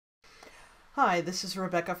Hi, this is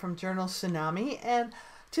Rebecca from Journal Tsunami, and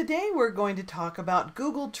today we're going to talk about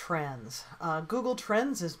Google Trends. Google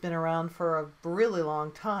Trends has been around for a really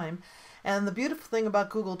long time, and the beautiful thing about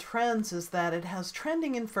Google Trends is that it has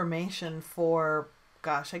trending information for,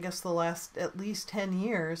 gosh, I guess the last at least 10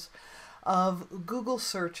 years of Google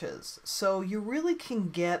searches. So you really can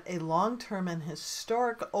get a long-term and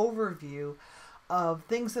historic overview of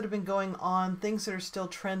things that have been going on, things that are still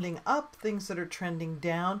trending up, things that are trending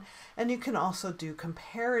down, and you can also do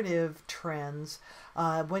comparative trends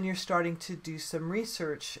when you're starting to do some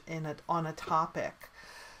research on a topic.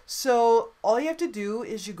 So all you have to do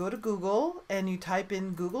is you go to Google and you type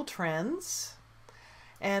in Google Trends,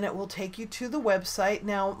 and it will take you to the website.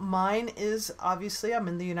 Now mine is, obviously I'm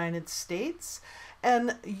in the United States,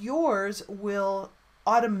 and yours will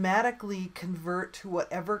automatically convert to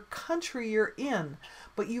whatever country you're in,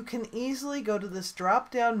 but you can easily go to this drop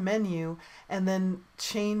down menu and then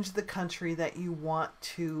change the country that you want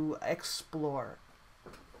to explore.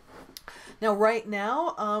 Now right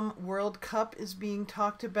now World Cup is being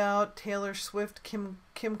talked about, Taylor Swift, Kim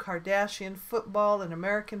Kardashian, football and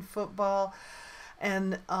American football.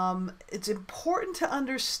 And it's important to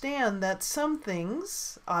understand that some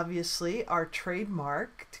things, obviously, are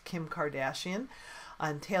trademarked, Kim Kardashian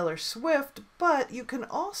and Taylor Swift, but you can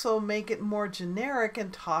also make it more generic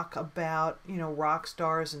and talk about, rock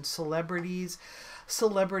stars and celebrities,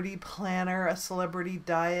 celebrity planner, a celebrity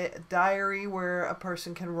diary where a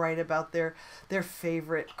person can write about their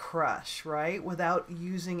favorite crush, right, without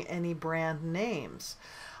using any brand names.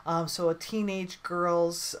 So a teenage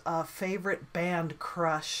girl's favorite band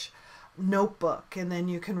crush notebook, and then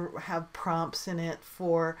you can have prompts in it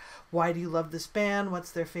for why do you love this band,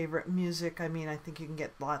 what's their favorite music. I mean, I think you can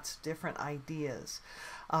get lots of different ideas.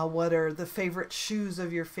 What are the favorite shoes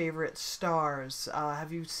of your favorite stars?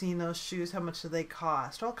 Have you seen those shoes? How much do they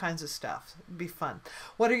cost? All kinds of stuff. It'd be fun.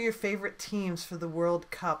 What are your favorite teams for the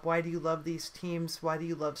World Cup? Why do you love these teams? Why do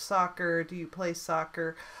you love soccer? Do you play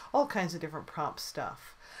soccer? All kinds of different prompt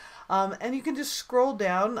stuff. And you can just scroll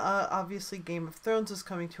down. Obviously, Game of Thrones is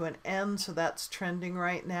coming to an end, so that's trending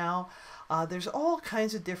right now. There's all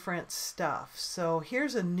kinds of different stuff. So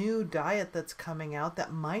here's a new diet that's coming out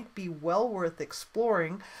that might be well worth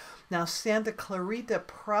exploring. Now, Santa Clarita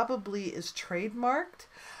probably is trademarked,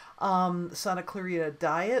 Santa Clarita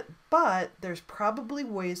diet, but there's probably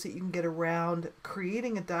ways that you can get around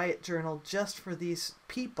creating a diet journal just for these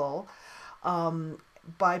people.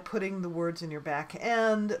 By putting the words in your back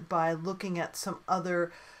end, by looking at some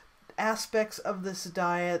other aspects of this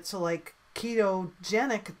diet. So like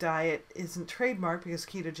ketogenic diet isn't trademarked because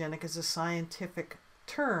ketogenic is a scientific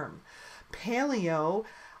term. Paleo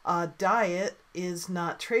diet is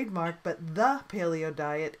not trademarked, but the paleo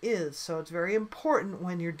diet is. So it's very important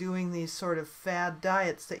when you're doing these sort of fad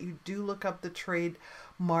diets that you do look up the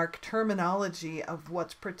trademark terminology of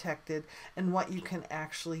what's protected and what you can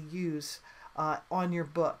actually use on your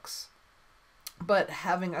books. But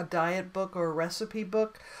having a diet book or a recipe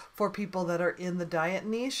book for people that are in the diet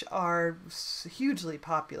niche are hugely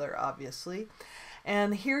popular, obviously.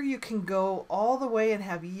 And here you can go all the way and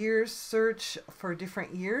have years search for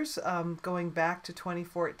different years, going back to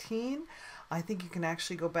 2014. I think you can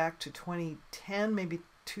actually go back to 2010, maybe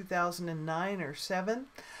 2009 or 7,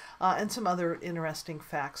 and some other interesting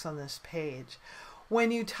facts on this page. When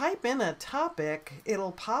you type in a topic,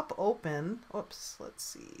 it'll pop open. Oops, let's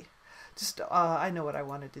see. I know what I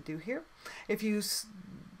wanted to do here. If you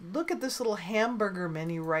look at this little hamburger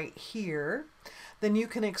menu right here, then you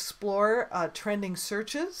can explore trending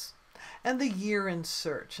searches and the year in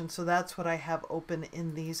search. And so that's what I have open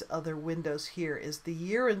in these other windows here is the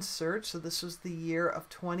year in search. So this was the year of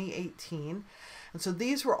 2018. And so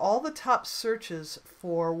these were all the top searches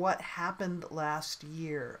for what happened last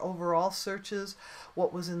year. Overall searches,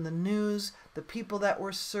 what was in the news, the people that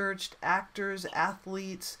were searched, actors,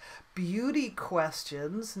 athletes, beauty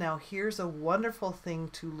questions. Now here's a wonderful thing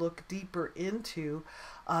to look deeper into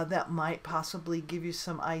that might possibly give you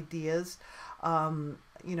some ideas.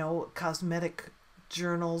 Cosmetic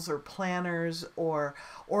journals or planners or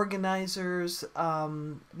organizers,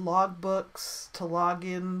 logbooks to log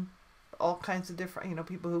in, all kinds of different,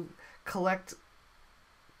 people who collect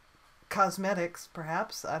cosmetics,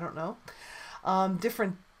 perhaps, I don't know.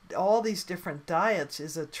 All these different diets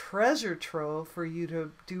is a treasure trove for you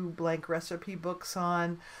to do blank recipe books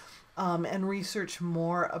on, and research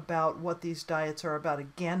more about what these diets are about.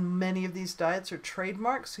 Again, many of these diets are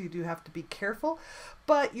trademarked, so you do have to be careful,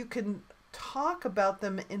 but you can talk about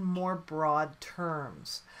them in more broad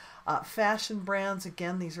terms. Fashion brands,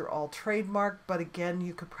 again, these are all trademarked, but again,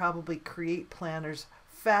 you could probably create planners,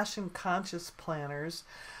 fashion conscious planners,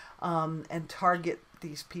 and target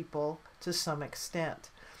these people to some extent.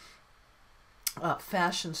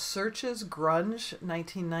 Fashion searches, grunge,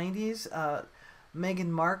 1990s, Meghan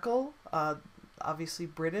Markle, obviously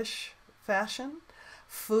British fashion.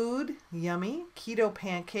 Food, yummy. Keto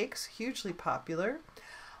pancakes, hugely popular.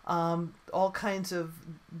 All kinds of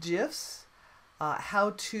GIFs.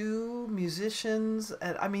 How-to, musicians,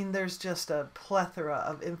 and I mean, there's just a plethora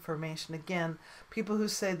of information. Again, people who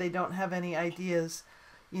say they don't have any ideas,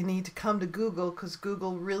 you need to come to Google, because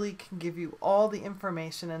Google really can give you all the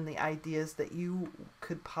information and the ideas that you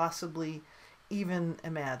could possibly even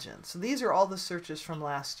imagine. So these are all the searches from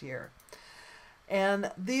last year.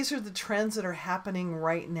 And these are the trends that are happening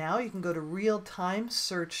right now. You can go to real-time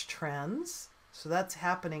search trends. So that's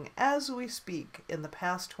happening as we speak in the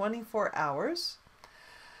past 24 hours.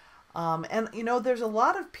 And you know, there's a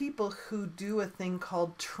lot of people who do a thing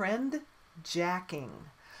called trend jacking.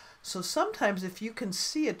 So sometimes if you can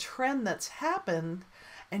see a trend that's happened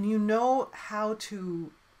and you know how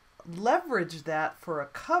to leverage that for a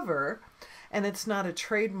cover, and it's not a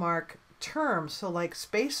trademark term, so like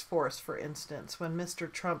Space Force, for instance, when Mr.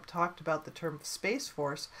 Trump talked about the term Space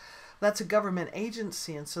Force, that's a government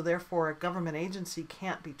agency, and so therefore a government agency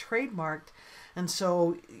can't be trademarked, and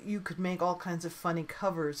so you could make all kinds of funny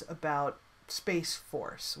covers about Space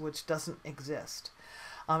Force, which doesn't exist.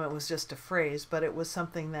 It was just a phrase, but it was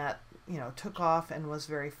something that, you know, took off and was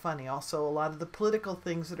very funny. Also, a lot of the political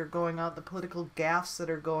things that are going on, the political gaffes that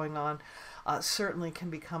are going on, certainly can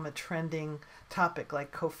become a trending topic,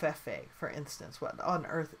 like covfefe, for instance. What on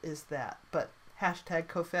earth is that? But hashtag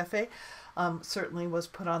covfefe certainly was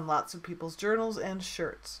put on lots of people's journals and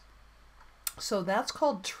shirts. So that's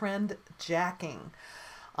called trend jacking.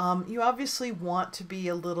 You obviously want to be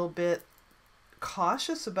a little bit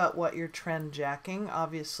cautious about what you're trend jacking.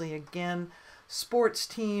 Obviously, again, sports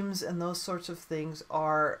teams and those sorts of things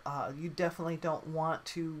are, you definitely don't want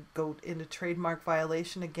to go into trademark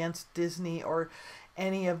violation against Disney or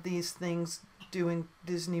any of these things doing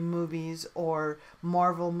Disney movies or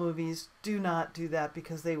Marvel movies. Do not do that,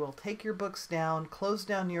 because they will take your books down, close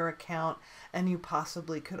down your account, and you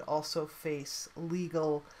possibly could also face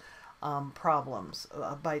legal problems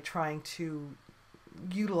by trying to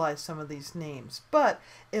utilize some of these names. But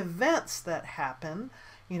events that happen,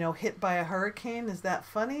 you know, hit by a hurricane, is that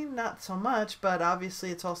funny? Not so much, but obviously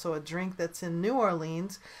it's also a drink that's in New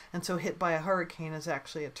Orleans, and so hit by a hurricane is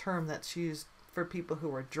actually a term that's used for people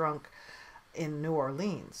who are drunk in New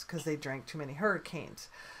Orleans because they drank too many hurricanes.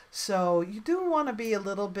 So you do want to be a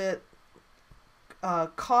little bit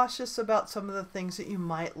cautious about some of the things that you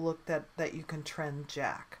might look that you can trend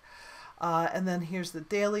jack. And then here's the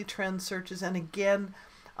daily trend searches. And again,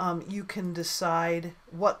 you can decide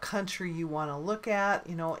what country you want to look at.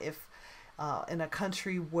 You know, if in a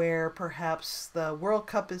country where perhaps the World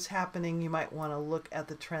Cup is happening, you might want to look at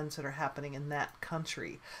the trends that are happening in that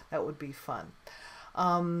country. That would be fun.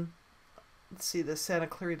 Let's see, the Santa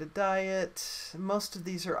Clarita Diet. Most of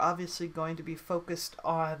these are obviously going to be focused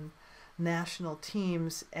on national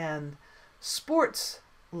teams and sports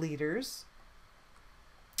leaders,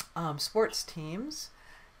 sports teams,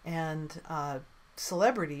 and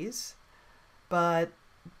celebrities. But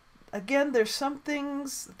again, there's some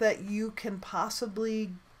things that you can possibly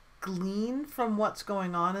glean from what's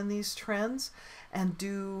going on in these trends and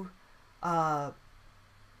do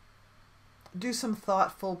some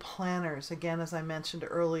thoughtful planners. Again, as I mentioned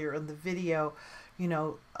earlier in the video, you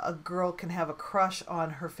know, a girl can have a crush on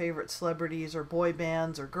her favorite celebrities or boy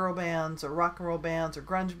bands or girl bands or rock and roll bands or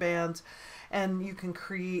grunge bands, and you can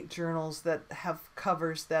create journals that have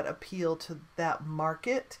covers that appeal to that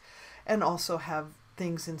market and also have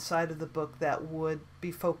things inside of the book that would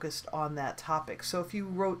be focused on that topic. So if you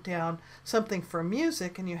wrote down something for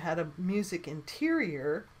music and you had a music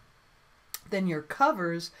interior, then your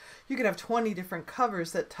covers, you could have 20 different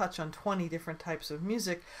covers that touch on 20 different types of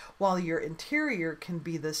music, while your interior can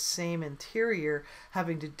be the same interior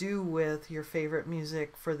having to do with your favorite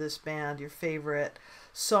music for this band, your favorite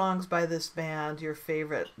songs by this band, your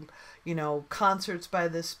favorite, you know, concerts by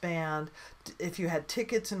this band. If you had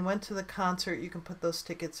tickets and went to the concert, you can put those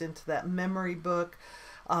tickets into that memory book.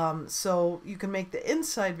 So you can make the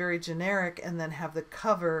inside very generic and then have the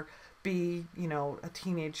cover be, you know, a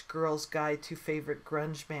teenage girl's guide to favorite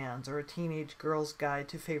grunge bands or a teenage girl's guide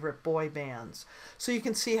to favorite boy bands. So you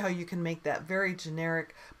can see how you can make that very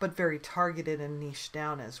generic but very targeted and niche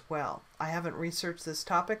down as well. I haven't researched this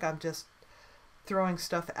topic. I'm just throwing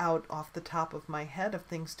stuff out off the top of my head of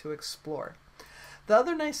things to explore. The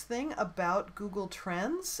other nice thing about Google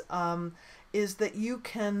Trends is that you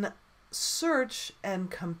can search and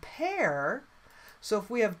compare So if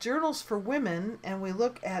we have journals for women and we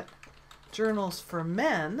look at journals for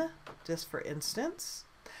men, just for instance,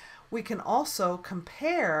 we can also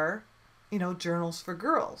compare, journals for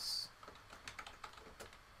girls.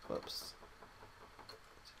 Whoops.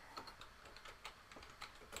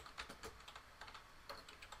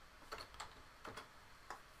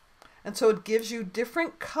 And so it gives you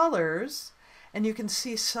different colors, and you can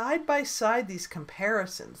see side by side these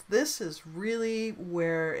comparisons. This is really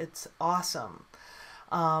where it's awesome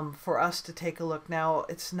for us to take a look. Now,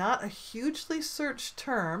 it's not a hugely searched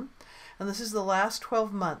term, and this is the last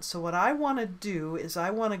 12 months. So what I want to do is I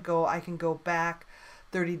can go back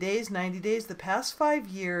 30 days, 90 days, the past 5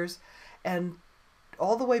 years, and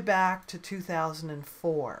all the way back to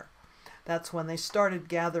 2004. That's when they started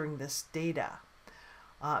gathering this data.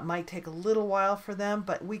 It might take a little while for them,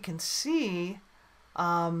 but we can see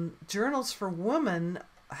Journals for Women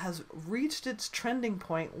has reached its trending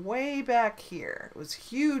point way back here. It was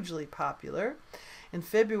hugely popular in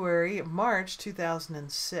March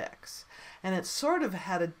 2006. And it sort of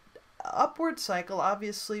had an upward cycle.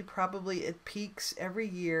 Obviously, probably it peaks every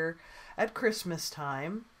year at Christmas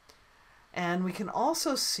time. And we can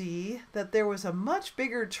also see that there was a much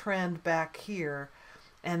bigger trend back here,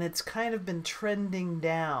 and it's kind of been trending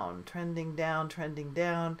down, trending down, trending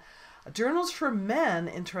down. Journals for Men,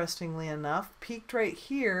 interestingly enough, peaked right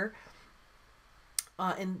here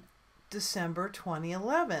in December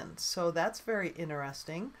 2011. So that's very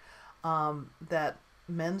interesting that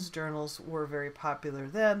men's journals were very popular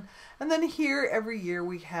then. And then here, every year,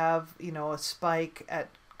 we have, a spike at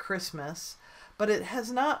Christmas, but it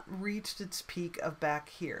has not reached its peak of back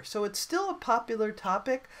here. So it's still a popular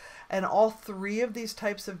topic, and all three of these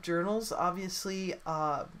types of journals obviously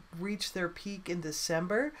reached their peak in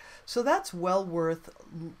December. So that's well worth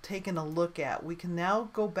taking a look at. We can now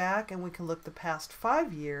go back and we can look the past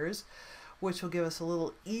 5 years, which will give us a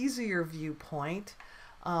little easier viewpoint.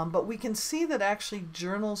 But we can see that actually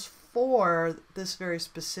journals for this very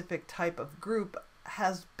specific type of group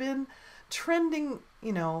has been trending,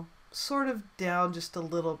 sort of down just a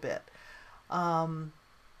little bit.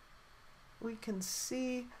 We can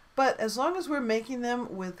see, but as long as we're making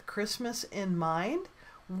them with Christmas in mind,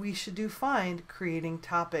 we should do fine creating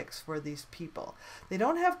topics for these people. They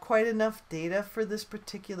don't have quite enough data for this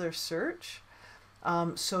particular search,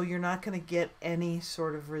 so you're not going to get any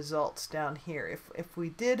sort of results down here. If we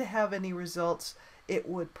did have any results, it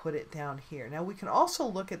would put it down here. Now we can also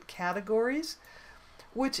look at categories,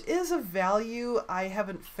 which is a value. I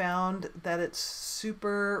haven't found that it's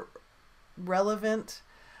super relevant.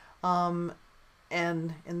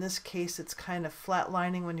 And in this case, it's kind of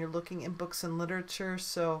flatlining when you're looking in books and literature.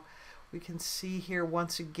 So we can see here,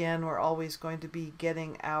 once again, we're always going to be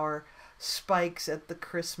getting our spikes at the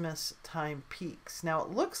Christmas time peaks. Now it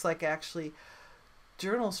looks like actually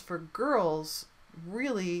Journals for Girls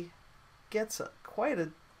really gets quite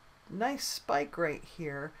a nice spike right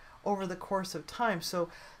here over the course of time. So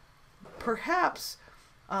perhaps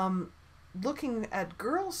looking at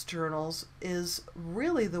girls' journals is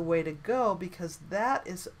really the way to go, because that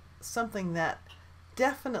is something that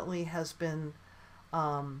definitely has been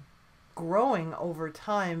growing over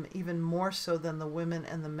time, even more so than the women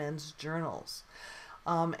and the men's journals.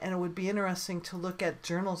 And it would be interesting to look at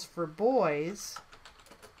journals for boys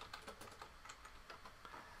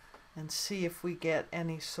and see if we get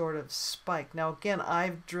any sort of spike. Now again,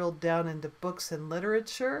 I've drilled down into books and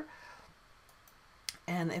literature,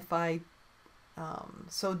 and if I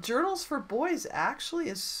so journals for boys actually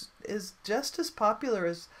is just as popular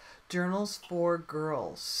as journals for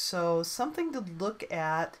girls. So something to look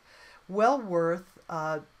at, well worth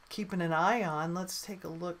keeping an eye on. Let's take a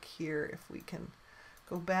look here if we can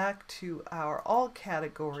go back to our all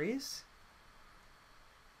categories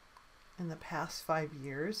in the past 5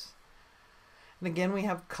 years. And again, we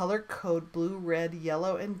have color code: blue, red,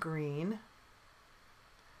 yellow, and green.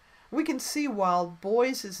 We can see while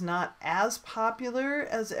boys is not as popular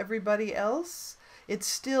as everybody else, it's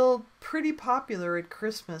still pretty popular at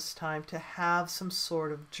Christmas time to have some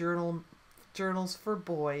sort of journals for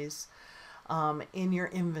boys in your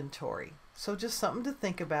inventory. So just something to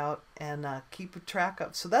think about and keep a track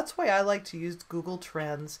of. So that's why I like to use Google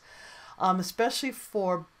Trends, especially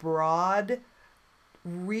for broad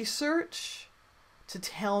research, to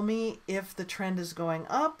tell me if the trend is going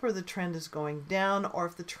up or the trend is going down, or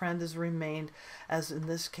if the trend has remained, as in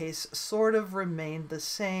this case, sort of remained the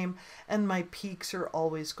same, and my peaks are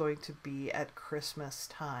always going to be at Christmas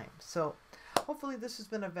time. So hopefully this has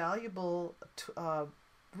been a valuable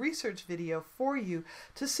research video for you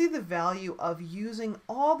to see the value of using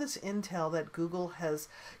all this intel that Google has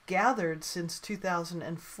gathered since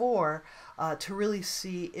 2004 to really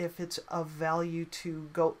see if it's of value to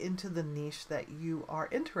go into the niche that you are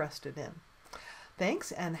interested in.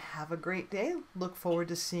 Thanks and have a great day. Look forward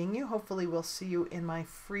to seeing you. Hopefully we'll see you in my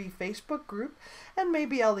free Facebook group, and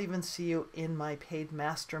maybe I'll even see you in my paid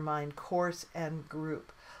mastermind course and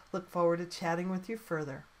group. Look forward to chatting with you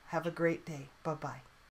further. Have a great day. Bye-bye.